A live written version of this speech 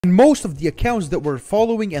And most of the accounts that were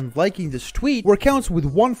following and liking this tweet were accounts with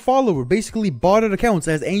one follower, basically botted accounts.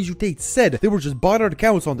 As Andrew Tate said, they were just botted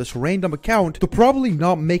accounts on this random account to probably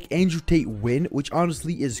not make Andrew Tate win, which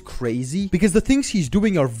honestly is crazy because the things he's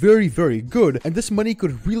doing are very, very good, and this money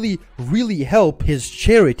could really help his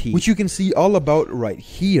charity, which you can see all about right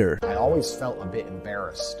here. I always felt a bit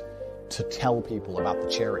embarrassed to tell people about the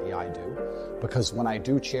charity I do, because when I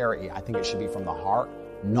do charity, I think it should be from the heart,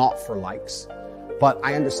 not for likes. But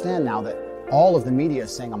I understand now that all of the media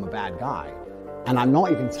is saying I'm a bad guy, and I'm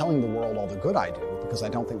not even telling the world all the good I do, because I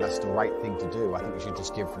don't think that's the right thing to do. I think you should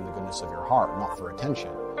just give from the goodness of your heart, not for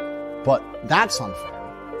attention. But that's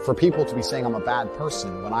unfair for people to be saying I'm a bad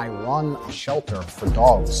person when I run a shelter for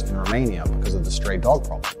dogs in Romania because of the stray dog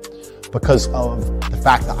problem, because of the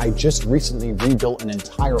fact that I just recently rebuilt an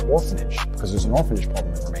entire orphanage because there's an orphanage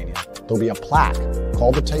problem in Romania. There'll be a plaque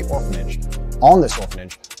called the Tate Orphanage on this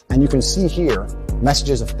orphanage, and you can see here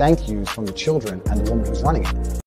messages of thank yous from the children and the woman who's running it.